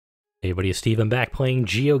Hey buddy, it's Steve. I'm back playing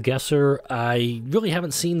GeoGuessr. I really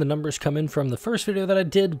haven't seen the numbers come in from the first video that I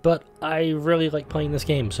did, but I really like playing this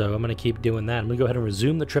game, so I'm going to keep doing that. I'm going to go ahead and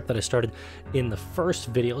resume the trip that I started in the first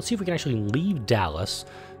video. Let's see if we can actually leave Dallas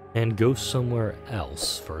and go somewhere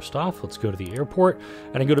else. First off, let's go to the airport,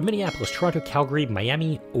 and I go to Minneapolis, Toronto, Calgary,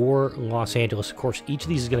 Miami, or Los Angeles. Of course, each of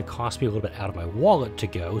these is going to cost me a little bit out of my wallet to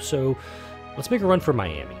go, so let's make a run for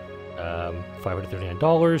Miami.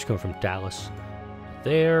 $539, going from Dallas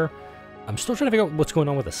there. I'm still trying to figure out what's going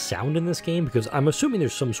on with the sound in this game, because I'm assuming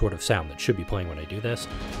there's some sort of sound that should be playing when I do this,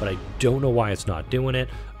 but I don't know why it's not doing it.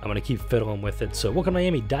 I'm going to keep fiddling with it. So welcome to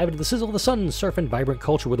Miami, dive into the sizzle of the sun, surf in vibrant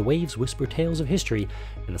culture where the waves whisper tales of history,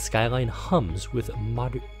 and the skyline hums with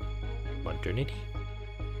modernity?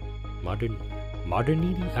 Modernity?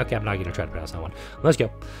 Okay, I'm not going to try to pronounce that one. Let's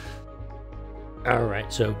go.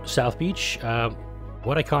 Alright, so South Beach.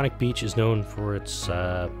 What iconic beach is known for its...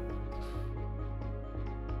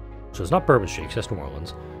 So it's not Bourbon Street, because that's New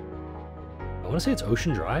Orleans. I want to say it's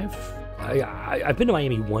Ocean Drive. I've been to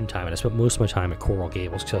Miami one time, and I spent most of my time at Coral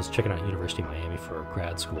Gables, because I was checking out University of Miami for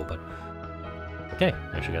grad school, but... Okay,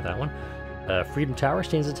 actually got that one. Freedom Tower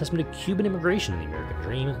stands as a testament to Cuban immigration in the American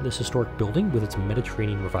dream. This historic building, with its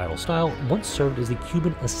Mediterranean revival style, once served as the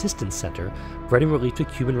Cuban Assistance Center, providing relief to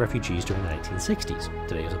Cuban refugees during the 1960s.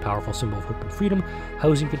 Today is a powerful symbol of hope and freedom,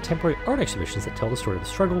 housing contemporary art exhibitions that tell the story of the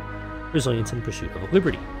struggle, resilience, and pursuit of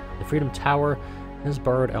liberty. The Freedom Tower has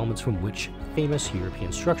borrowed elements from which famous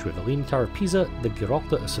European structure? The Leaning Tower of Pisa, the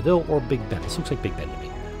Gibraltar of Seville, or Big Ben? This looks like Big Ben to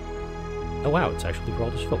me. Oh wow, it's actually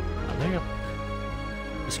Gibraltar of Seville. Oh, there you go.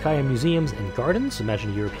 The Sky Museums and Gardens.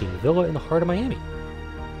 Imagine a European villa in the heart of Miami.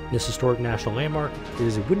 This historic national landmark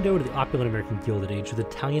is a window to the opulent American Gilded Age with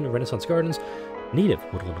Italian Renaissance gardens, native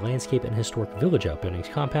woodland landscape, and historic village outbuildings,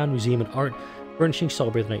 compound, museum, and art furnishings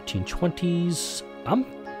celebrate the 1920s. I'm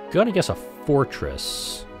gonna guess a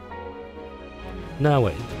fortress. No,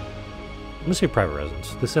 wait. I'm gonna say private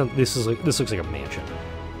residence. This looks like a mansion.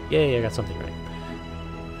 Yay, I got something right.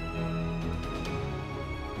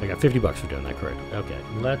 I got 50 bucks for doing that correct. Okay,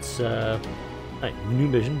 let's, alright, new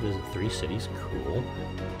mission, visit 3 cities, cool.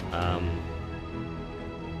 I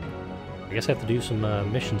guess I have to do some,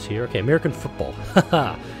 missions here. Okay, American football.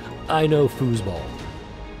 Haha, I know foosball.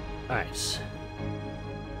 Alright.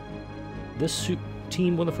 This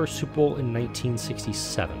team won the first Super Bowl in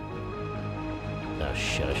 1967. Oh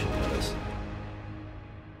shit, I should know this.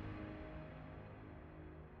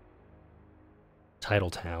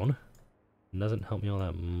 Titletown. Doesn't help me all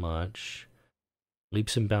that much.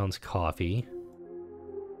 Leaps and Bounds Coffee.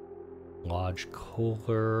 Lodge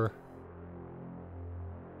Kohler.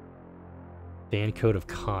 Fan Code of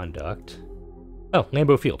Conduct. Oh,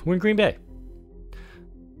 Lambeau Field. We're in Green Bay.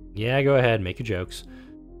 Yeah, go ahead, make your jokes.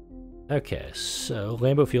 Okay, so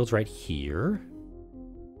Lambeau Field's right here.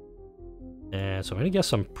 And so I'm going to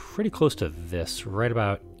guess I'm pretty close to this, right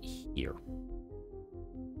about here.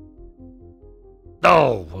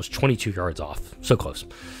 Oh, I was 22 yards off. So close.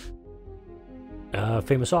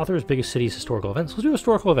 Famous authors, biggest cities, historical events. Let's do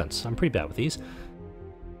historical events. I'm pretty bad with these.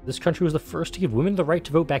 This country was the first to give women the right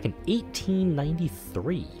to vote back in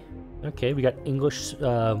 1893. Okay, we got English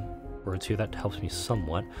words here. That helps me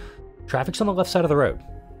somewhat. Traffic's on the left side of the road.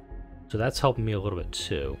 So that's helping me a little bit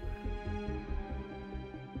too.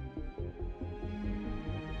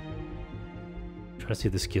 Trying to see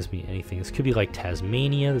if this gives me anything. This could be like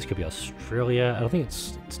Tasmania. This could be Australia. I don't think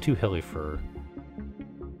it's too hilly for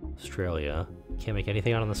Australia. Can't make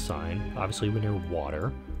anything out on the sign. Obviously, we're near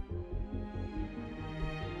water.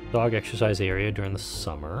 Dog exercise area during the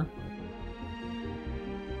summer.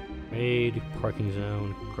 Raid, parking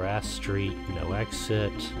zone, grass street, no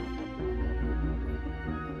exit.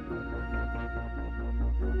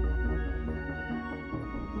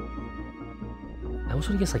 I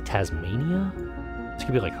also guess like Tasmania? This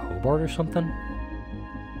could be like Hobart or something.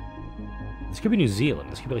 This could be New Zealand.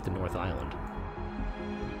 This could be like the North Island.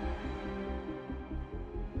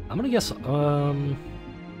 I'm gonna guess, I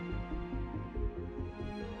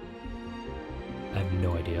have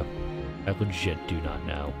no idea. I legit do not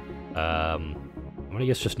know. I'm gonna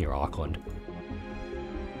guess just near Auckland.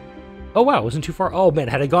 Oh wow, it wasn't too far. Oh man,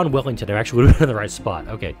 had I gone Wellington, I actually would have been in the right spot.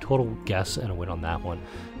 Okay, total guess and a win on that one.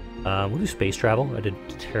 We'll do space travel. I did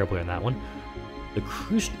terribly on that one. The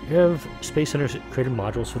Khrushchev Space Center created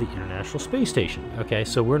modules for the International Space Station. Okay,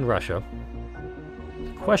 so we're in Russia.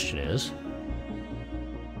 The question is,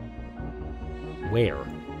 where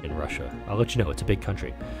in Russia? I'll let you know, it's a big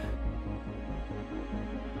country.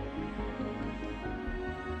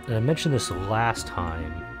 And I mentioned this last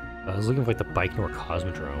time. I was looking for like the Baikonur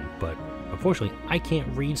Cosmodrome, but unfortunately I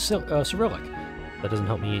can't read Cyrillic. That doesn't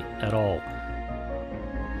help me at all.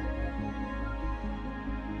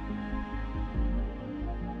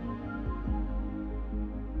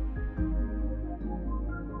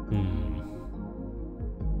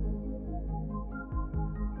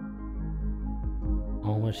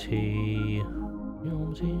 Unity.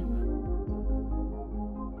 Unity.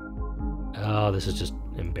 Oh, this is just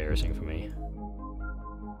embarrassing for me.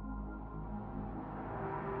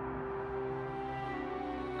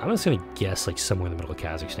 I'm just gonna guess like somewhere in the middle of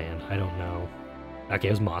Kazakhstan. I don't know. Okay,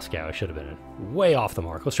 it was Moscow. I should have been way off the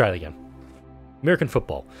mark. Let's try it again. American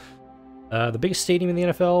football. The biggest stadium in the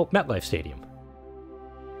NFL, MetLife Stadium.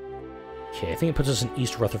 Okay, I think it puts us in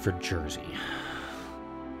East Rutherford, Jersey.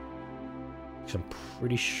 So I'm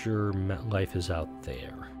pretty sure MetLife is out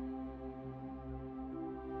there.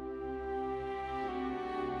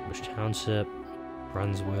 Bush Township,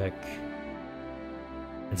 Brunswick.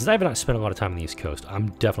 And since I've not spent a lot of time on the East Coast,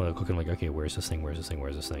 I'm definitely looking like, okay, where's this thing, where's this thing,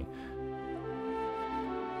 where's this thing?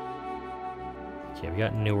 Okay, we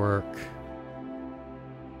got Newark.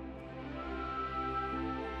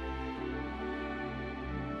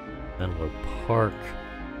 Menlo Park.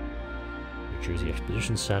 New Jersey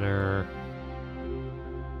Exposition Center.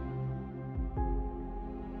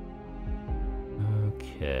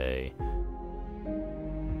 Okay.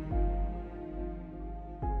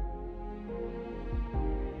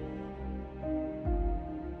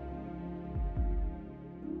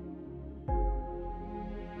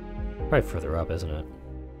 Probably further up, isn't it?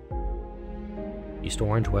 East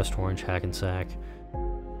Orange, West Orange, Hackensack.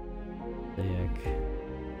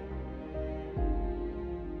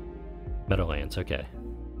 Meadowlands, okay.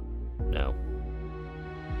 No.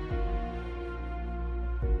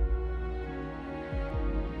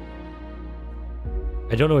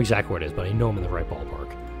 I don't know exactly where it is, but I know I'm in the right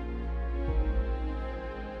ballpark.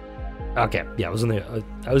 Okay, yeah, I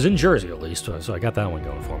was in Jersey at least, so I got that one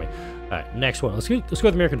going for me. All right, next one. Let's go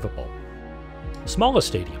with American football. Smallest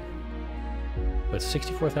stadium, but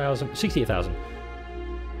 68,000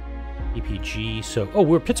 EPG. So, oh,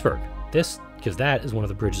 we're Pittsburgh. Because that is one of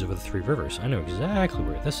the bridges over the Three Rivers. I know exactly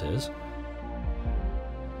where this is.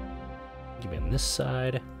 Give me on this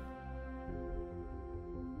side.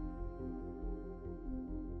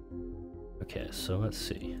 Okay, so let's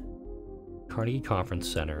see. Carnegie Conference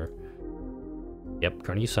Center. Yep,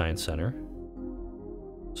 Carnegie Science Center.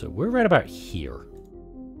 So we're right about here.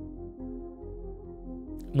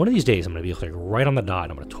 One of these days, I'm going to be like right on the dot,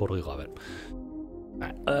 and I'm going to totally love it. All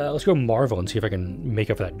right, let's go Marvel and see if I can make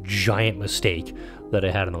up for that giant mistake that I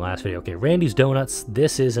had in the last video. Okay, Randy's Donuts.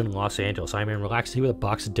 This is in Los Angeles. I'm in relaxed with a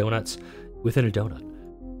box of donuts within a donut.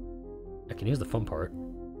 I can use the fun part.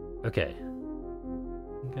 Okay.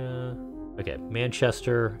 Okay,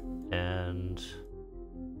 Manchester, and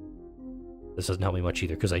this doesn't help me much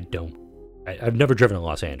either because I've never driven in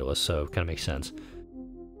Los Angeles, so it kind of makes sense.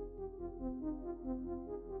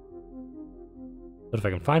 But if I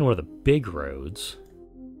can find one of the big roads,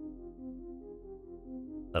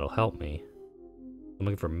 that'll help me. I'm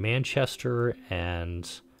looking for Manchester and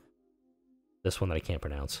this one that I can't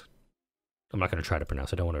pronounce. I'm not going to try to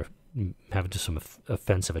pronounce. I don't want to have just some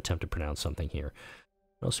offensive attempt to pronounce something here.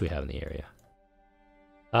 What else do we have in the area?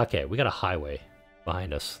 Okay, we got a highway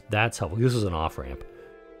behind us. That's helpful. This is an off-ramp.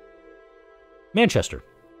 Manchester.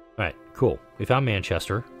 All right, cool. We found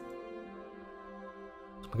Manchester.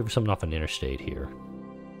 Looking for something off an interstate here.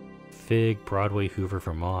 Fig, Broadway, Hoover,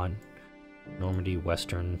 Vermont, Normandy,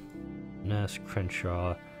 Western, Ness,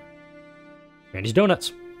 Crenshaw, Randy's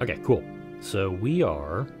Donuts. Okay, cool. So we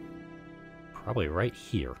are probably right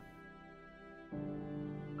here.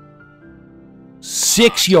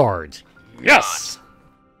 6 yards. Yes!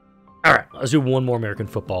 All right, let's do one more American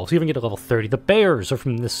football. See if we can get to level 30. The Bears are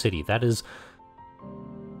from this city. That is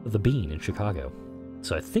the Bean in Chicago.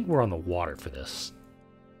 So I think we're on the water for this.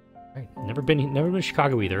 Right. Never been to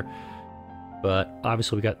Chicago either, but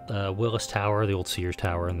obviously we got Willis Tower, the old Sears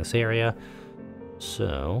Tower in this area.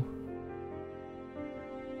 So,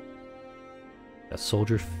 got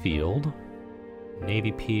Soldier Field,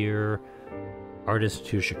 Navy Pier, Art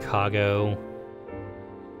Institute of Chicago,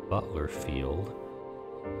 Butler Field.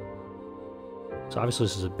 So obviously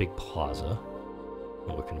this is a big plaza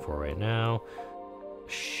I'm looking for right now.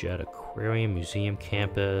 Shed Aquarium, Museum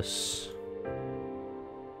Campus.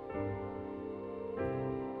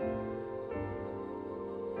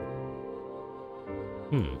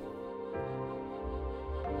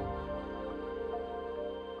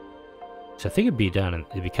 So I think it'd be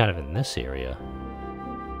kind of in this area.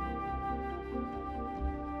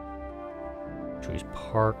 Trees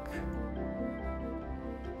Park.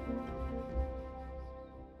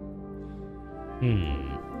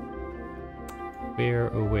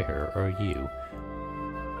 Where, oh where are you?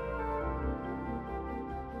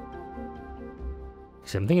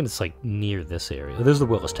 Because I'm thinking it's like near this area. Oh, there's the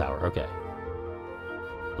Willis Tower, okay.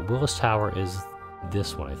 The Willis Tower is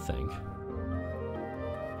this one, I think.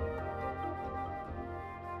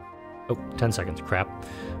 Oh, 10 seconds. Crap.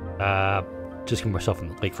 Just give myself in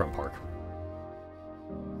the lakefront park.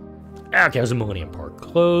 Okay, it was a Millennium Park.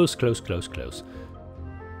 Close, close, close, close.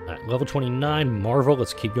 Alright, level 29, Marvel.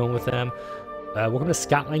 Let's keep going with them. Welcome to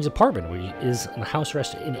Scott Lang's apartment, which is a house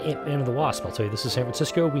arrest in Ant-Man and the Wasp. I'll tell you, this is San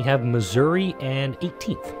Francisco. We have Missouri and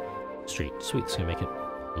 18th Street. Sweet, it's going to make it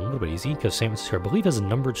a little bit easy, because San Francisco, I believe, has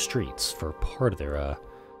numbered streets for part of their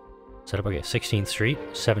setup. Okay, 16th Street,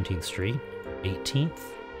 17th Street, 18th,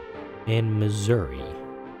 and Missouri.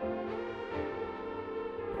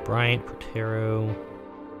 Bryant, Protero,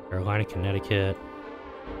 Carolina, Connecticut.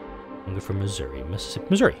 I'm good for Missouri. Mississippi,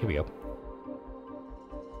 Missouri, here we go.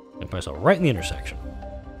 And put myself right in the intersection.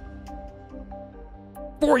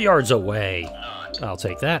 4 yards away. I'll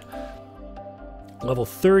take that. Level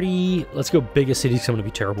 30. Let's go biggest cities. I'm going to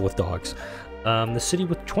be terrible with dogs. The city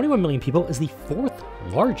with 21 million people is the 4th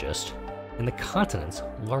largest and the continent's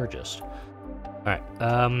largest. All right.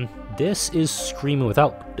 This is screaming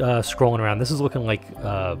without scrolling around. This is looking like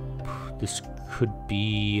this could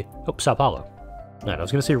be... Oh, Sao Paulo. All right, I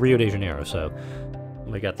was going to say Rio de Janeiro, so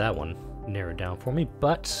I got that one narrowed down for me,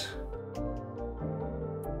 but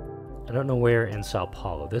I don't know where in Sao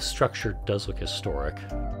Paulo. This structure does look historic,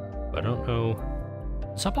 but I don't know.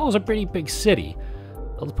 Sao Paulo's a pretty big city.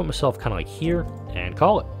 I'll just put myself kind of like here and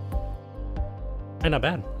call it. And not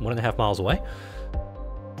bad. 1.5 miles away.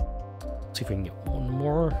 Let's see if we can get one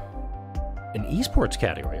more. An esports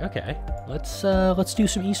category. Okay, let's do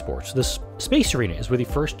some esports. This Space Arena is where the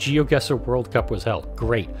first GeoGuessr World Cup was held.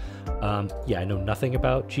 Great. Yeah, I know nothing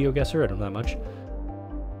about GeoGuessr. I don't know that much.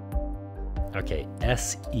 Okay,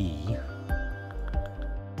 SE.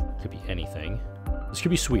 Could be anything. This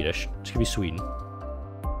could be Swedish. This could be Sweden.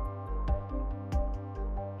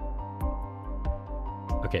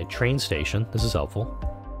 Okay, train station. This is helpful.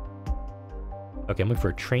 Okay, I'm looking for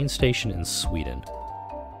a train station in Sweden.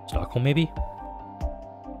 Stockholm, maybe?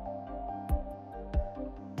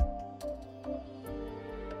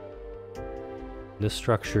 This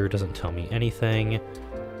structure doesn't tell me anything.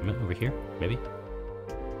 Over here, maybe?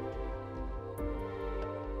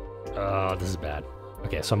 Oh, this is bad.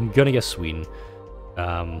 Okay, so I'm gonna guess Sweden.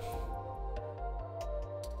 I'm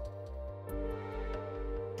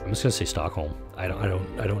just gonna say Stockholm. I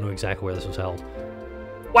don't know exactly where this was held.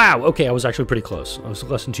 Wow, okay, I was actually pretty close. I was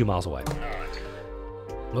less than 2 miles away.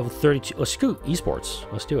 Level 32. Let's go esports.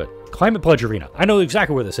 Let's do it. Climate Pledge Arena. I know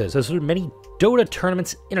exactly where this is. There's been many Dota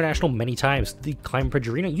tournaments international many times. The Climate Pledge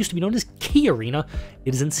Arena used to be known as Key Arena.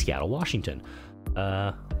 It is in Seattle, Washington.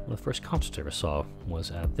 The first concert I ever saw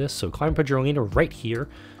was at this. So Climate Pledge Arena right here.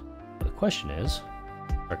 The question is,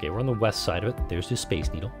 okay, we're on the west side of it. There's the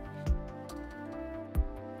Space Needle.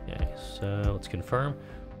 Okay, so let's confirm.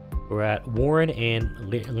 We're at Warren and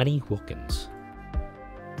Lenny Wilkins.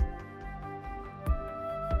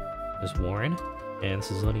 This is Warren, and this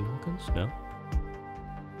is Lenny Wilkins? No?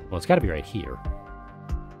 Well, it's got to be right here.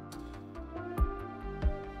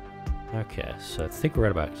 Okay, so I think we're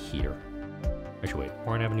at about here. Actually, wait,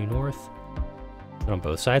 Warren Avenue North? Is it on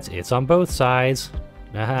both sides? It's on both sides.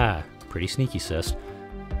 Aha, pretty sneaky, sis.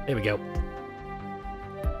 There we go.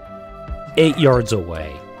 8 yards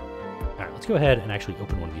away. Alright, let's go ahead and actually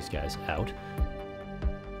open one of these guys out.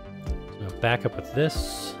 So now back up with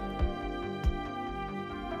this.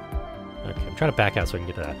 Okay, I'm trying to back out so I can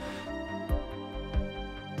get to that.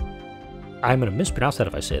 I'm going to mispronounce that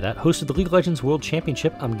if I say that. Hosted the League of Legends World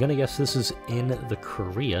Championship. I'm going to guess this is in the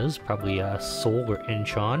Koreas. Probably Seoul or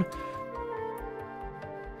Incheon.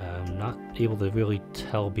 I'm not able to really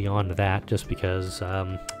tell beyond that just because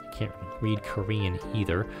I can't read Korean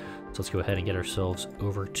either. So let's go ahead and get ourselves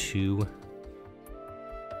over to... Yeah,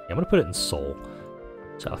 I'm going to put it in Seoul,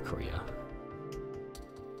 South Korea.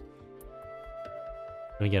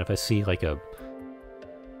 And again, if I see like a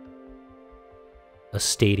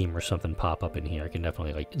stadium or something pop up in here, I can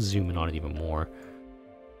definitely like zoom in on it even more.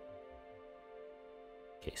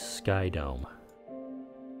 Okay, Sky Dome.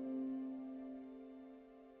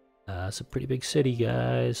 It's a pretty big city,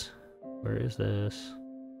 guys. Where is this?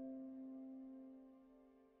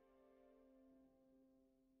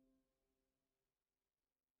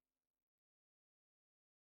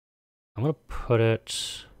 I'm gonna put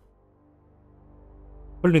it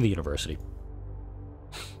in the university.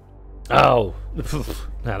 Oh,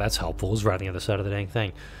 now that's helpful. It's right on the other side of the dang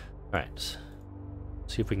thing. All right,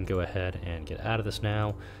 see if we can go ahead and get out of this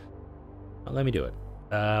now. Let me do it.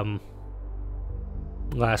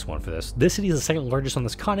 Last one for this. This city is the second largest on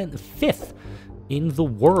this continent, the 5th in the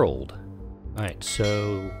world. All right,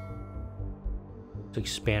 so it's like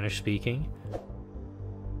Spanish speaking.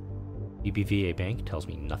 BBVA Bank tells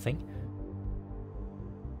me nothing.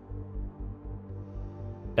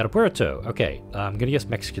 Aeropuerto. Okay, I'm gonna guess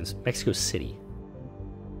Mexico City.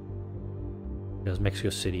 Because Mexico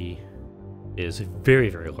City is a very,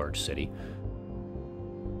 very large city.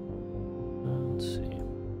 Let's see.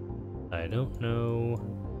 I don't know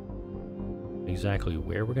exactly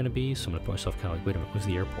where we're gonna be, so I'm gonna put myself kind of like, wait a minute, where's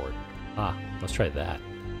the airport? Ah, let's try that.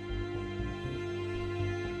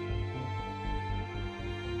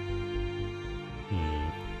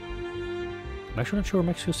 I'm actually not sure where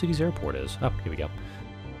Mexico City's airport is. Oh, here we go.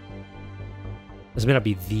 This may not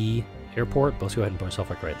be the airport, but let's go ahead and put myself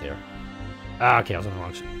like right there. Ah, okay, I was on the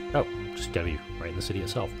wrong side. Oh, just gotta be right in the city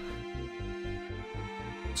itself.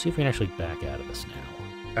 Let's see if we can actually back out of this now.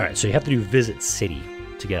 Alright, so you have to do visit city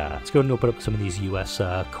to get out. Let's go ahead and open up some of these US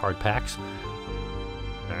card packs.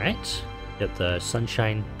 Alright, got the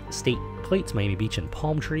Sunshine State plates, Miami Beach, and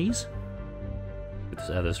palm trees.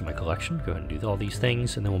 Those are my collection. Go ahead and do all these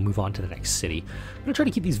things, and then we'll move on to the next city. I'm going to try to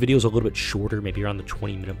keep these videos a little bit shorter, maybe around the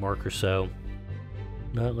 20-minute mark or so.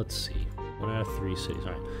 Let's see. 1 out of 3 cities.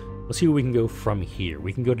 All right. Let's see where we can go from here.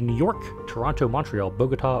 We can go to New York, Toronto, Montreal,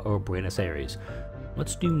 Bogota, or Buenos Aires.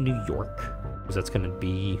 Let's do New York, because that's going to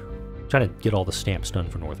be trying to get all the stamps done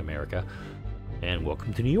for North America. And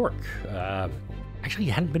welcome to New York. Actually,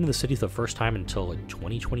 I hadn't been to the city for the first time until like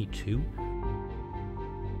 2022.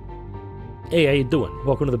 Hey, how you doing?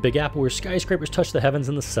 Welcome to the Big Apple, where skyscrapers touch the heavens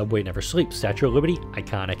and the subway never sleeps. Statue of Liberty,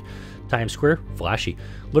 iconic. Times Square, flashy.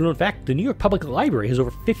 Little known fact, the New York Public Library has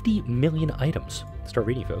over 50 million items. Start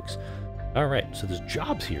reading, folks. All right, so there's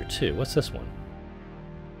jobs here, too. What's this one?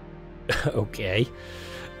 Okay.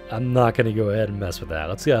 I'm not going to go ahead and mess with that.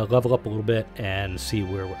 Let's level up a little bit and see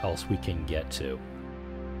where else we can get to.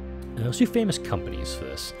 Let's do famous companies for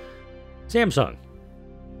this. Samsung.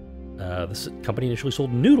 This company initially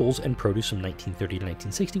sold noodles and produce from 1930 to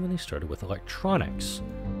 1960 when they started with electronics.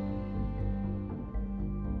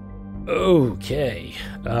 Okay.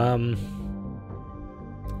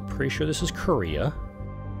 Pretty sure this is Korea.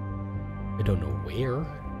 I don't know where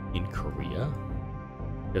in Korea,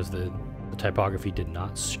 because the typography did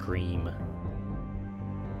not scream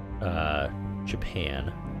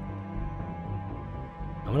Japan.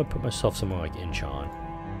 I'm going to put myself somewhere like Incheon.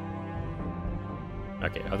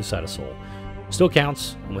 Okay, other side of Seoul. Still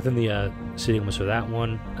counts. I'm within the city limits for that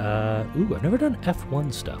one. Ooh, I've never done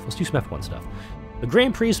F1 stuff. Let's do some F1 stuff. The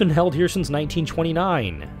Grand Prix has been held here since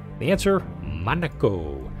 1929. The answer,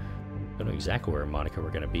 Monaco. Don't know exactly where in Monaco we're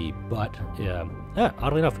going to be, but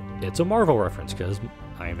oddly enough, it's a Marvel reference because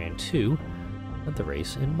Iron Man 2 had the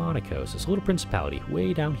race in Monaco. So it's a little principality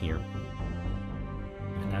way down here.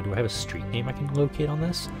 And now, do I have a street name I can locate on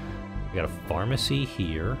this? We got a pharmacy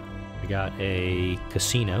here. We got a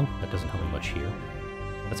casino. That doesn't help me much here.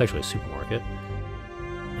 That's actually a supermarket.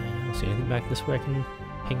 And let's see, anything back this way I can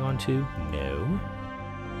hang on to? No.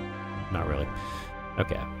 Not really.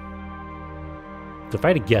 Okay. So if I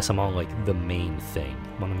had to guess, I'm on, like, the main thing.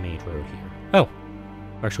 I'm on the main road here. Oh!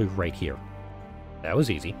 Actually, right here. That was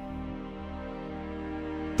easy.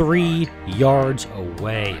 3 yards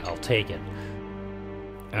away. I'll take it.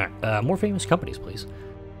 Alright, more famous companies, please.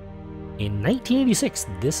 In 1986,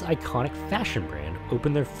 this iconic fashion brand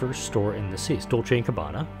opened their first store in the city. It's Dolce &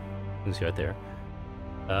 Gabbana. You can see right there.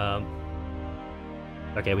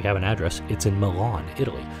 Okay, we have an address. It's in Milan,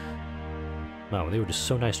 Italy. Wow, they were just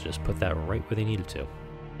so nice to just put that right where they needed to.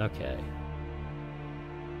 Okay.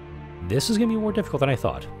 This is going to be more difficult than I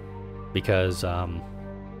thought. Because,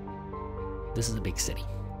 this is a big city.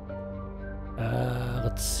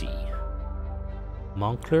 Let's see.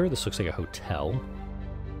 Montclair, this looks like a hotel.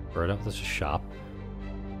 Or no, that's a shop.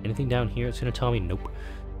 Anything down here? It's going to tell me nope.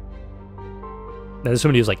 Now, there's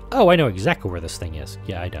somebody who's like, oh, I know exactly where this thing is.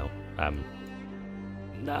 Yeah, I know. I'm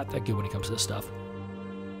not that good when it comes to this stuff.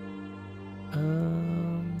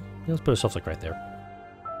 Let's put ourselves like right there.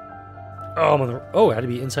 Oh, I'm on the, oh, it had to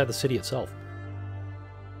be inside the city itself.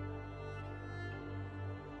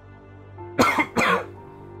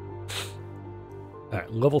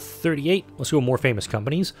 Alright, level 38. Let's go more famous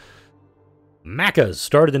companies. Macca's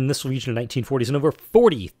started in this region in the 1940s in over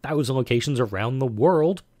 40,000 locations around the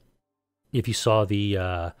world. If you saw the,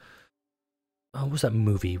 what was that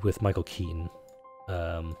movie with Michael Keaton?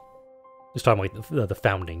 Just talking about the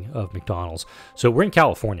founding of McDonald's. So we're in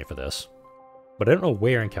California for this, but I don't know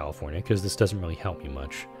where in California because this doesn't really help me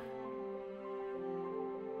much.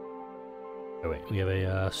 Oh wait, we have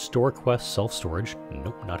a store quest self-storage.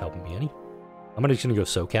 Nope, not helping me any. I'm just gonna go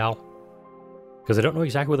SoCal. Because I don't know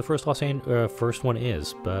exactly where the first one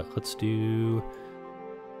is, but let's do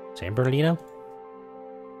San Bernardino.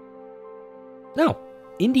 No,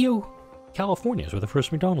 Indio, California is where the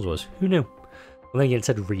first McDonald's was. Who knew? Well, then again, it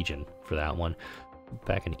said region for that one.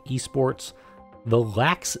 Back in esports. The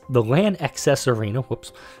LAN Access Arena,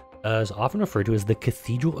 whoops, is often referred to as the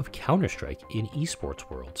Cathedral of Counter-Strike in esports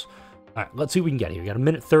worlds. All right, let's see what we can get here. We got a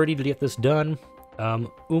minute 30 to get this done.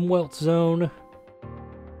 Umwelt zone.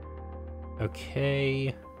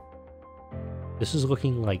 Okay. This is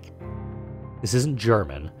looking like... This isn't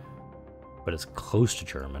German, but it's close to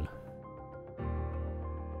German.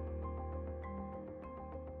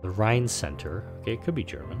 The Rhine Center. Okay, it could be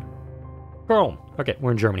German. Köln. Okay,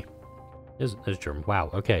 we're in Germany. This is German. Wow.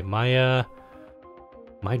 Okay, my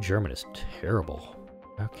German is terrible.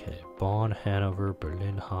 Okay, Bonn, Hanover,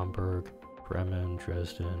 Berlin, Hamburg, Bremen,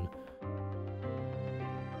 Dresden.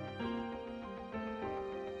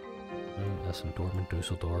 Essen, Dortmund,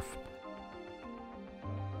 Düsseldorf.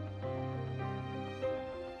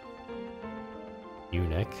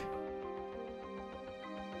 Munich.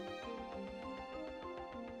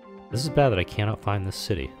 This is bad that I cannot find this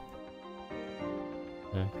city.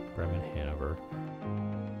 Bremen, Hanover.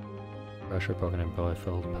 Russia, Broken and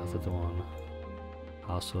Bielefeld, Pasadena,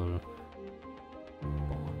 Basel.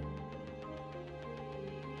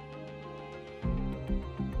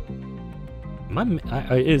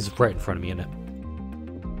 It is right in front of me, isn't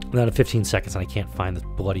it? Not in 15 seconds and I can't find this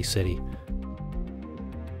bloody city.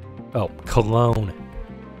 Oh, Cologne.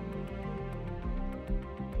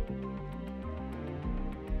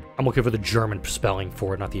 I'm looking for the German spelling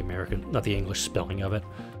for it, not the English spelling of it.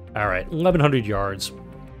 All right, 1,100 yards.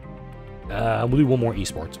 We'll do one more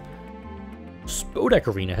esports. Spodek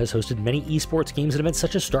Arena has hosted many esports games and events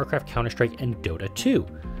such as StarCraft, Counter-Strike, and Dota 2.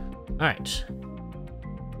 All right.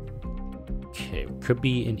 Okay, could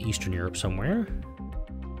be in Eastern Europe somewhere.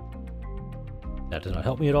 That does not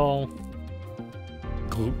help me at all.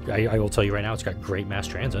 I will tell you right now, it's got great mass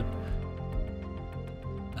transit.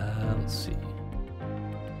 Let's see.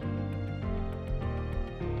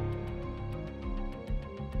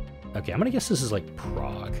 Okay, I'm gonna guess this is like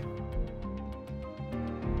Prague.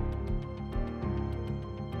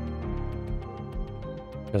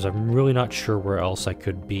 Because I'm really not sure where else I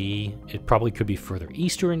could be. It probably could be further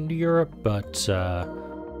eastern Europe, but I'm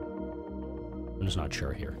just not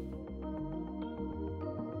sure here.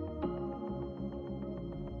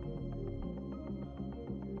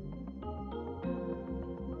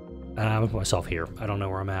 I'm gonna put myself here. I don't know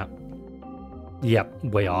where I'm at. Yep,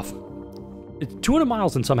 way off. It's 200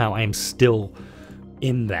 miles and somehow I am still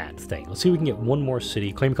in that thing. Let's see if we can get one more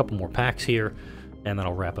city, claim a couple more packs here, and then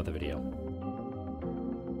I'll wrap up the video.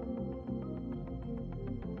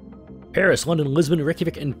 Paris, London, Lisbon,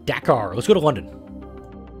 Reykjavik, and Dakar. Let's go to London.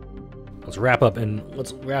 Let's wrap up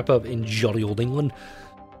in jolly old England.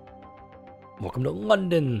 Welcome to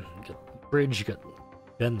London. You got the bridge, you got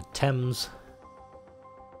Ben the Thames.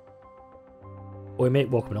 Oi mate,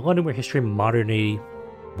 welcome to London, where history and modernity,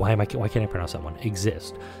 why can't I pronounce that one,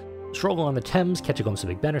 exist. Stroll along the Thames, catch a glimpse of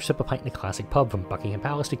Big Ben, or sip a pint in a classic pub. From Buckingham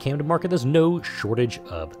Palace to Camden Market, there's no shortage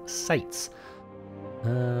of sights.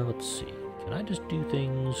 Let's see. Can I just do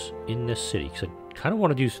things in this city? Because I kind of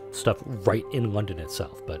want to do stuff right in London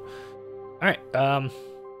itself, but... Alright,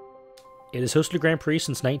 it has hosted a Grand Prix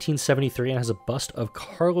since 1973 and has a bust of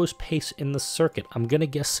Carlos Pace in the circuit. I'm going to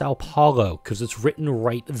guess Sao Paulo, because it's written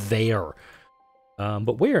right there.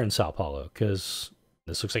 But where in Sao Paulo? Because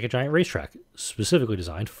this looks like a giant racetrack, specifically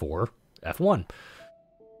designed for F1.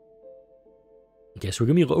 Okay, so we're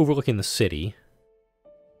going to be overlooking the city.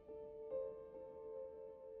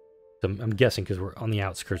 I'm guessing because we're on the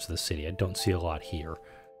outskirts of the city. I don't see a lot here.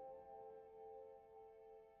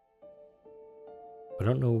 I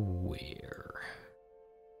don't know where.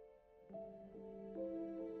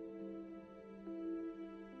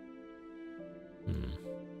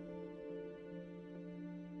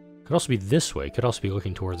 Could also be this way. Could also be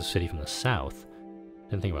looking towards the city from the south.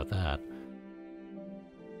 Didn't think about that.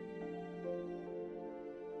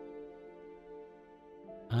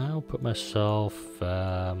 I'll put myself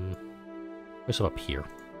up here.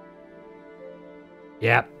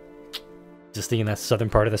 Yeah. Just thinking that southern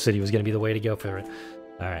part of the city was going to be the way to go for it.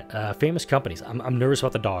 All right. Famous companies. I'm nervous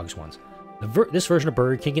about the dogs ones. This version of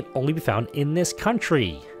Burger King can only be found in this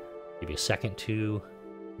country. Give you a second to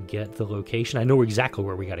get the location. I know exactly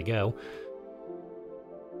where we got to go.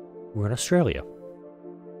 We're in Australia.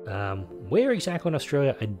 Where exactly in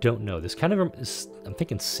Australia? I don't know. This kind of is, I'm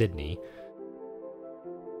thinking Sydney.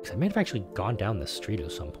 Because I may have actually gone down this street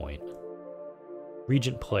at some point.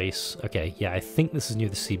 Regent Place. Okay, yeah, I think this is near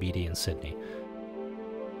the CBD in Sydney.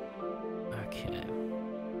 Okay.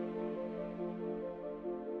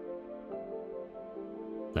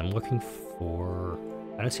 I'm looking for...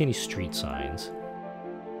 I don't see any street signs.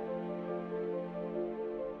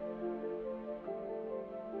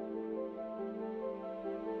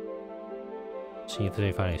 See if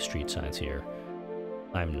they find any street signs here.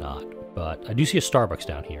 I'm not, but I do see a Starbucks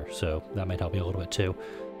down here, so that might help me a little bit too.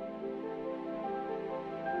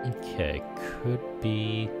 Okay, could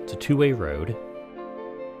be... It's a two-way road.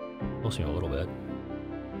 We'll see a little bit.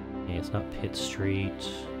 Okay, it's not Pitt Street.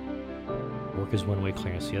 York is one-way,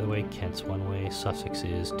 Clarence the other way, Kent's one-way, Sussex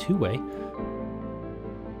is two-way.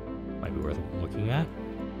 Might be worth looking at.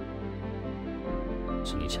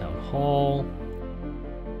 Sydney Town Hall.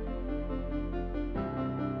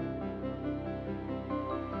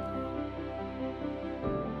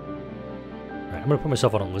 Alright, I'm gonna put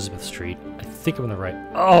myself on Elizabeth Street. I think I'm in the right...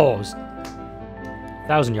 Oh! I was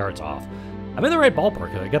 1,000 yards off. I'm in the right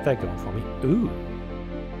ballpark. I got that going for me. Ooh.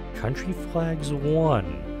 Country Flags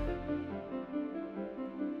 1.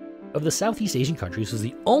 Of the Southeast Asian countries, is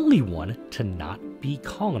the only one to not be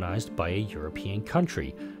colonized by a European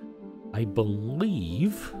country. I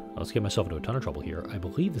believe... Let's get myself into a ton of trouble here. I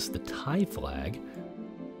believe this is the Thai flag.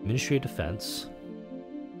 Ministry of Defense.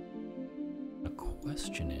 The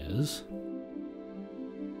question is...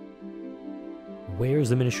 Where's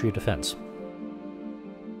the Ministry of Defense?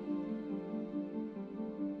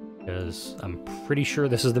 Because I'm pretty sure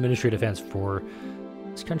this is the Ministry of Defense for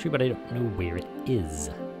this country, but I don't know where it is.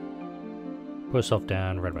 Put yourself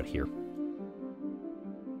down right about here.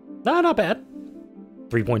 Nah, not bad.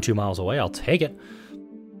 3.2 miles away, I'll take it.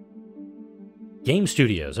 Game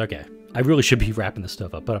Studios, okay. I really should be wrapping this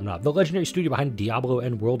stuff up, but I'm not. The legendary studio behind Diablo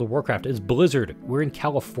and World of Warcraft is Blizzard. We're in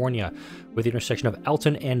California, with the intersection of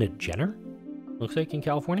Elton and Jenner. Looks like in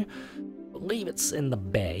California. I believe it's in the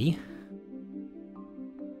Bay.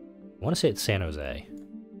 I want to say it's San Jose,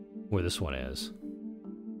 where this one is.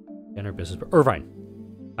 Jenner Business... Irvine.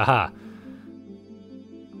 Aha.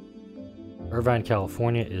 Irvine,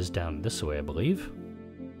 California is down this way, I believe.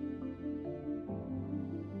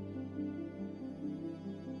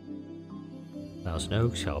 Thousand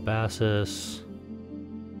Oaks, Calabasas.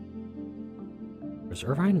 Is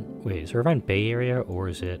Irvine... Wait, is Irvine Bay Area, or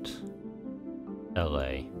is it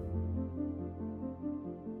LA?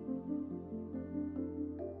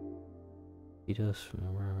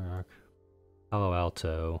 Palo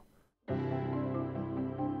Alto.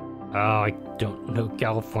 Oh, I don't know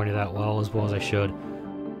California that well as I should.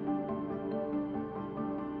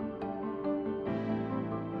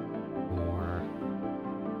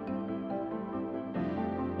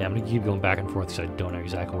 Yeah, I'm gonna keep going back and forth because I don't know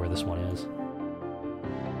exactly where this one is.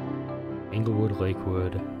 Inglewood,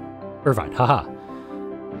 Lakewood, Irvine, haha.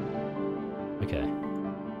 Okay.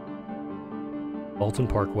 Bolton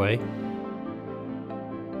Parkway.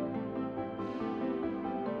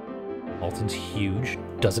 Bolton's huge.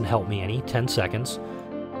 Doesn't help me any. 10 seconds.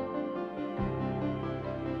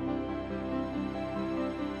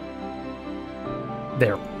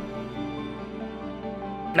 There.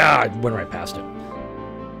 Ah, I went right past it.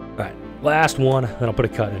 Alright, last one, then I'll put a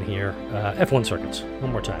cut in here. F1 circuits,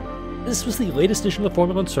 one more time. This was the latest edition of the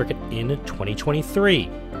Formula 1 circuit in 2023.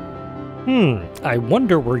 I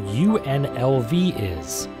wonder where UNLV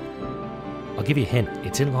is. I'll give you a hint,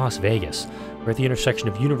 it's in Las Vegas. We're at the intersection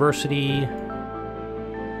of University...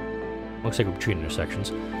 Looks like we're between intersections.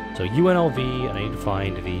 So UNLV, and I need to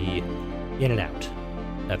find the in and out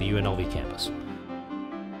at the UNLV campus.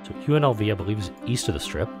 So UNLV, I believe, is east of the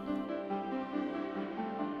Strip.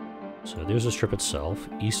 So there's the Strip itself.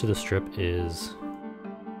 East of the Strip is...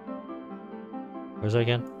 Where's that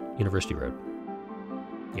again? University Road.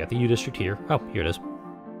 You got the U District here. Oh, here it is.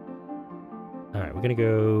 Alright, we're gonna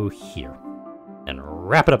go here. And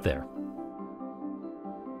wrap it up there.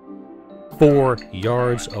 4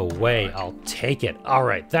 yards away. I'll take it.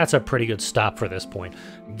 Alright, that's a pretty good stop for this point.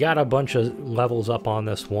 Got a bunch of levels up on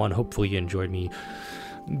this one. Hopefully you enjoyed me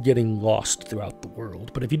getting lost throughout the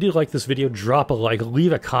world. But if you did like this video, drop a like,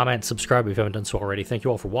 leave a comment, subscribe if you haven't done so already. Thank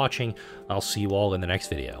you all for watching. I'll see you all in the next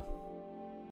video.